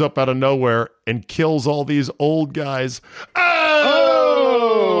shows up out of nowhere and kills all these old guys. Oh!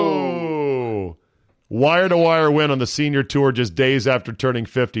 Wire-to-wire win on the senior tour just days after turning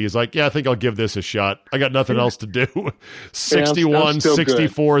 50. He's like, I think I'll give this a shot. I got nothing else to do. 61,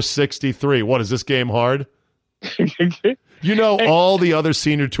 64, good. 63. What, is this game hard? All the other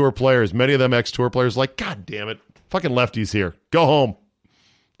senior tour players, many of them ex-tour players, like, God damn it. Fucking Lefty's here. Go home.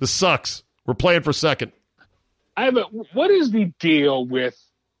 This sucks. We're playing for second. What is the deal with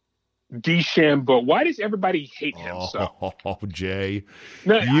DeChambeau? Why does everybody hate him so? Oh, Jay,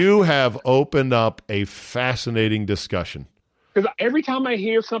 you have opened up a fascinating discussion. Because every time I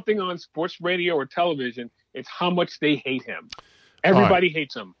hear something on sports radio or television, it's how much they hate him. Everybody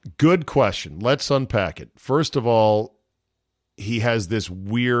hates him. Good question. Let's unpack it. First of all, he has this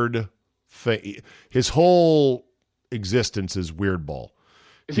weird thing. His whole existence is weird ball.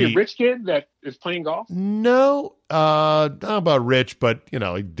 Is he a rich kid that is playing golf? No, not about rich, but, he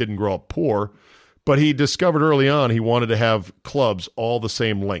didn't grow up poor. But he discovered early on he wanted to have clubs all the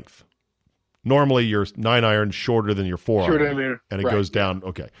same length. Normally, your 9-iron shorter than your 4-iron, and it goes down.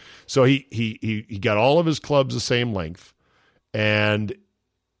 Okay, so he got all of his clubs the same length, and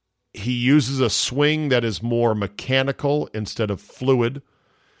he uses a swing that is more mechanical instead of fluid.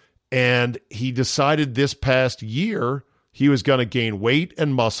 And he decided this past year he was going to gain weight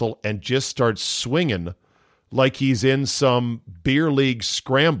and muscle and just start swinging like he's in some beer league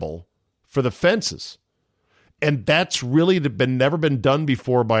scramble for the fences. And that's really never been done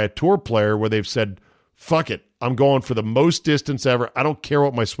before by a tour player where they've said, fuck it, I'm going for the most distance ever. I don't care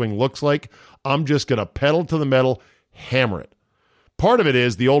what my swing looks like. I'm just going to pedal to the metal, hammer it. Part of it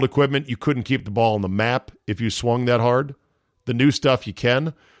is the old equipment, you couldn't keep the ball on the map if you swung that hard. The new stuff you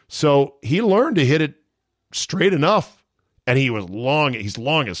can. So he learned to hit it straight enough. And he's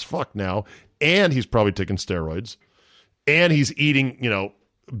long as fuck now, and he's probably taking steroids, and he's eating, a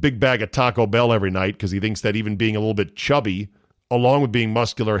big bag of Taco Bell every night because he thinks that even being a little bit chubby, along with being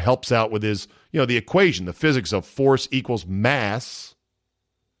muscular, helps out with his, the equation, the physics of force equals mass.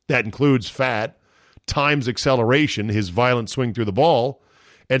 That includes fat times acceleration, his violent swing through the ball.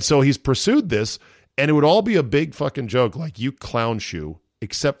 And so he's pursued this, and it would all be a big fucking joke, like you clown shoe,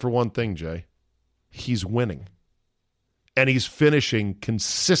 except for one thing, Jay. He's winning. And he's finishing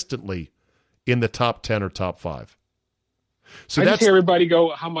consistently in the top 10 or top 5. So I that's just hear everybody go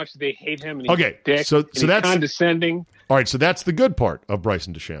how much they hate him. And he's dick, so and that's condescending. All right, so that's the good part of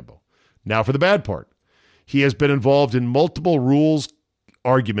Bryson DeChambeau. Now for the bad part. He has been involved in multiple rules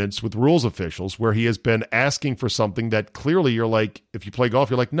arguments with rules officials where he has been asking for something that clearly you're like, if you play golf,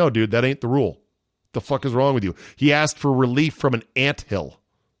 you're like, no, dude, that ain't the rule. The fuck is wrong with you? He asked for relief from an anthill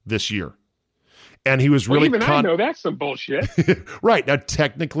this year. And he was really I know that's some bullshit. Right. Now,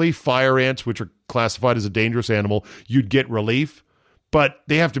 technically, fire ants, which are classified as a dangerous animal, you'd get relief. but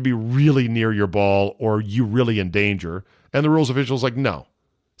they have to be really near your ball or you really in danger. And the rules official's like, no,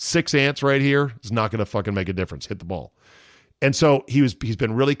 6 ants right here is not going to fucking make a difference. Hit the ball. And so he's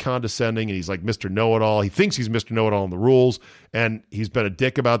been really condescending, and he's like Mr. Know-It-All. He thinks he's Mr. Know-It-All in the rules, and he's been a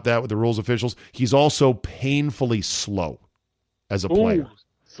dick about that with the rules officials. He's also painfully slow as a player. Ooh,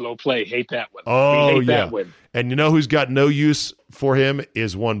 slow play. Hate that one. Oh, we hate yeah. that one. And you know who's got no use for him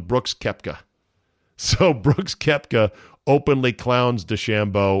is one Brooks Koepka. So Brooks Koepka openly clowns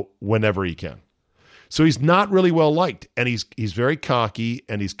DeChambeau whenever he can. So he's not really well liked, and he's very cocky,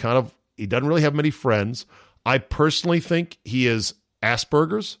 and he doesn't really have many friends. I personally think he is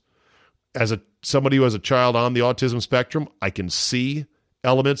Asperger's. As somebody who has a child on the autism spectrum, I can see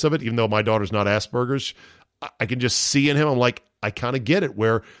elements of it, even though my daughter's not Asperger's. I can just see in him, I'm like, I kind of get it,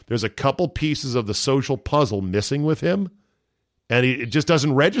 where there's a couple pieces of the social puzzle missing with him, and it just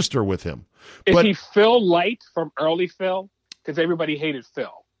doesn't register with him. Is he Phil Light from early Phil? Because everybody hated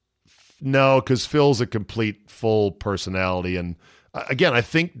Phil. No, because Phil's a complete full personality, and again, I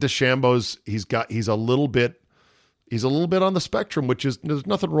think DeChambeau's he's a little bit on the spectrum, which is there's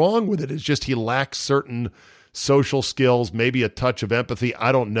nothing wrong with it. It's just he lacks certain social skills, maybe a touch of empathy.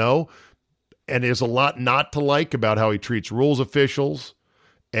 I don't know. And there's a lot not to like about how he treats rules officials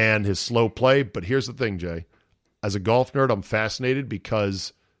and his slow play. But here's the thing, Jay. As a golf nerd, I'm fascinated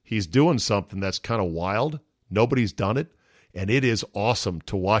because he's doing something that's kind of wild. Nobody's done it. And it is awesome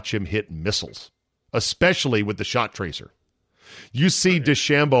to watch him hit missiles, especially with the shot tracer. You see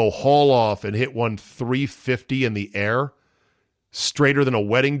DeChambeau haul off and hit one 350 in the air, straighter than a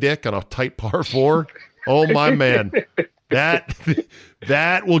wedding dick on a tight par 4. Oh, my man.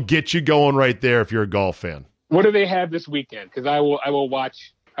 That will get you going right there if you're a golf fan. What do they have this weekend? Because I will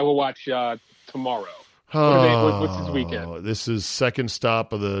watch tomorrow. What's this weekend? This is second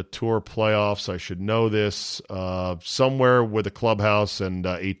stop of the tour playoffs. I should know this. Somewhere with a clubhouse and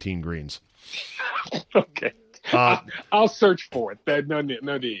 18 greens. Okay. I'll search for it. No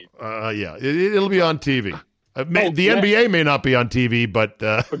need. Yeah, it'll be on TV. The NBA may not be on TV, but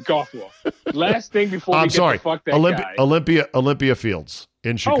golf will. Last thing before we get to fuck that guy. Olympia Fields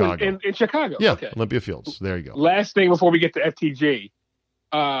in Chicago. Oh, in Chicago. Yeah, okay. Olympia Fields. There you go. Last thing before we get to FTG,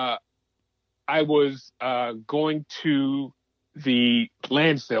 I was going to the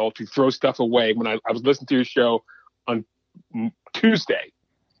landfill to throw stuff away when I was listening to your show on Tuesday.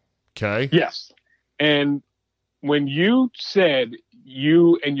 Okay. Yes. And when you said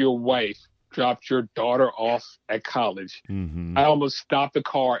you and your wife dropped your daughter off at college, I almost stopped the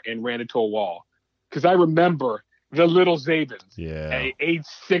car and ran into a wall. Because I remember the little Zabins at age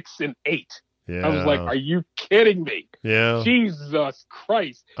 6 and 8. Yeah. I was like, are you kidding me? Yeah. Jesus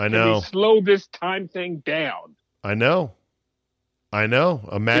Christ. I know. Can they slow this time thing down? I know.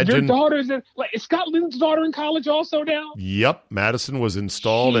 Imagine. Your daughter's is Scott Lynn's daughter in college also now? Yep. Madison was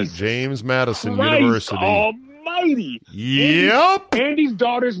installed at James Madison University. Almighty. Yep. Andy's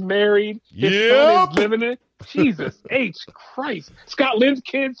daughter's married. His son is living it. Jesus H. Christ. Scott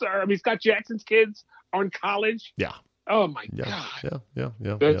Jackson's kids are in college. Yeah. Oh my God. Yeah.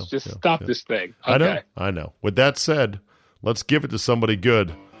 Let's just stop this thing. Okay. I know. With that said, let's give it to somebody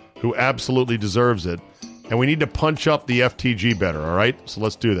good who absolutely deserves it. And we need to punch up the FTG better, all right? So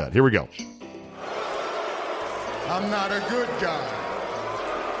let's do that. Here we go. I'm not a good guy.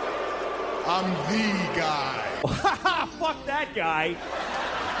 I'm the guy. Fuck that guy.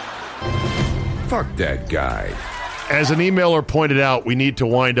 Fuck that guy. As an emailer pointed out, we need to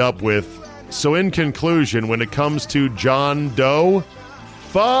wind up with, so in conclusion, when it comes to John Doe,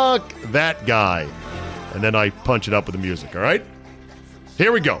 fuck that guy. And then I punch it up with the music, all right?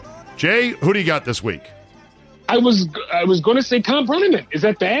 Here we go. Jay, who do you got this week? I was going to say Tom Brenneman. Is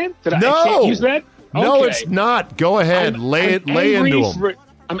that bad? I can't use that? Okay. No, it's not. Go ahead. Lay into him.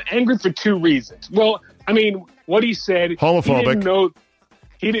 I'm angry for 2 reasons. Well, I mean, what he said. Homophobic.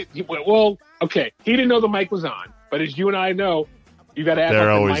 He didn't know the mic was on. But as you and I know, you got to act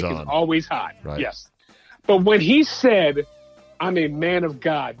like the mic is always hot. Right. Yes. But when he said, I'm a man of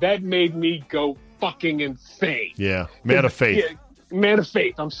God, that made me go fucking insane. Yeah. Man of faith. Yeah, man of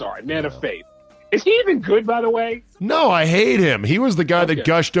faith. I'm sorry. Man of faith. Is he even good, by the way? No, I hate him. He was the guy that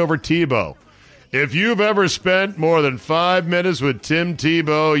gushed over Tebow. If you've ever spent more than 5 minutes with Tim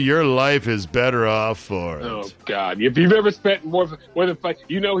Tebow, your life is better off for it. Oh, God. If you've ever spent more than 5,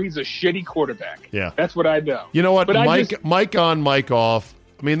 you know he's a shitty quarterback. Yeah. That's what I know. You know what? But mic on, mic off.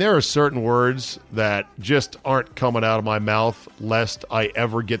 I mean, there are certain words that just aren't coming out of my mouth lest I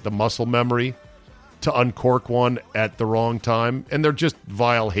ever get the muscle memory to uncork one at the wrong time. And they're just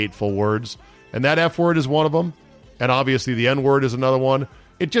vile, hateful words. And that F word is one of them. And obviously the N word is another one.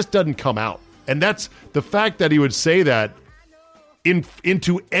 It just doesn't come out. And that's the fact that he would say that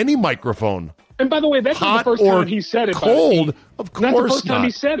into any microphone. And by the way, that's not the first time he said it. Cold, of course not. Not the first time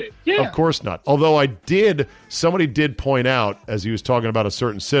he said it. Yeah. Of course not. Although somebody did point out, as he was talking about a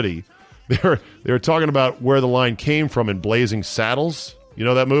certain city, they were talking about where the line came from in Blazing Saddles. You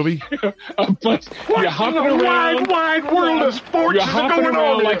know that movie? You're hopping around. Wide world of sports You're is hopping going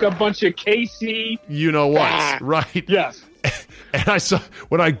around on like here. a bunch of Casey. You know what? Right. Yes. And I saw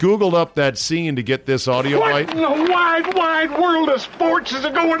when I Googled up that scene to get this audio What right. in the wide world of sports is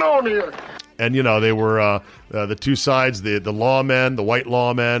going on here? And, they were the two sides, the lawmen, the white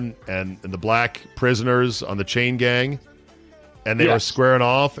lawmen, and the black prisoners on the chain gang. And they were squaring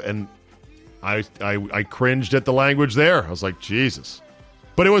off, and I cringed at the language there. I was like, Jesus.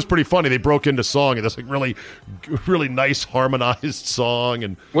 But it was pretty funny. They broke into song, and it's like really, really nice harmonized song.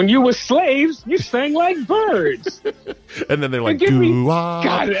 And when you were slaves, you sang like birds. And then they're like,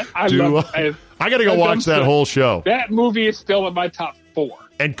 God, I love it. I got to go watch that whole show. That movie is still in my top 4.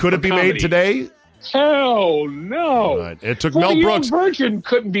 And could it be made today? Hell no. Right. It took Mel Brooks. Virgin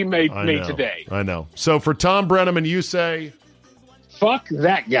couldn't be made today. I know. So for Tom Brenneman, you say? Fuck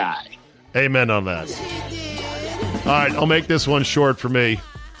that guy. Amen on that. All right, I'll make this one short for me.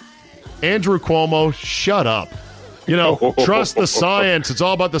 Andrew Cuomo, shut up. Trust the science. It's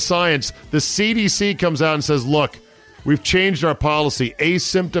all about the science. The CDC comes out and says, look, we've changed our policy.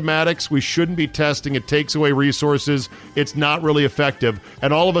 Asymptomatics, we shouldn't be testing. It takes away resources. It's not really effective.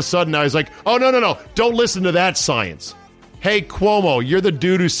 And all of a sudden now he's like, oh, no. Don't listen to that science. Hey, Cuomo, you're the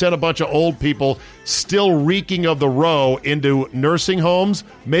dude who sent a bunch of old people still reeking of the row into nursing homes.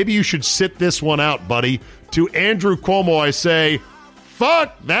 Maybe you should sit this one out, buddy. To Andrew Cuomo, I say,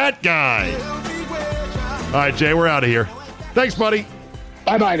 fuck that guy. All right, Jay, we're out of here. Thanks, buddy.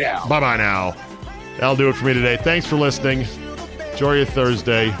 Bye-bye now. Bye-bye now. That'll do it for me today. Thanks for listening. Enjoy your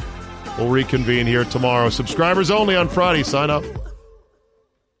Thursday. We'll reconvene here tomorrow. Subscribers only on Friday. Sign up.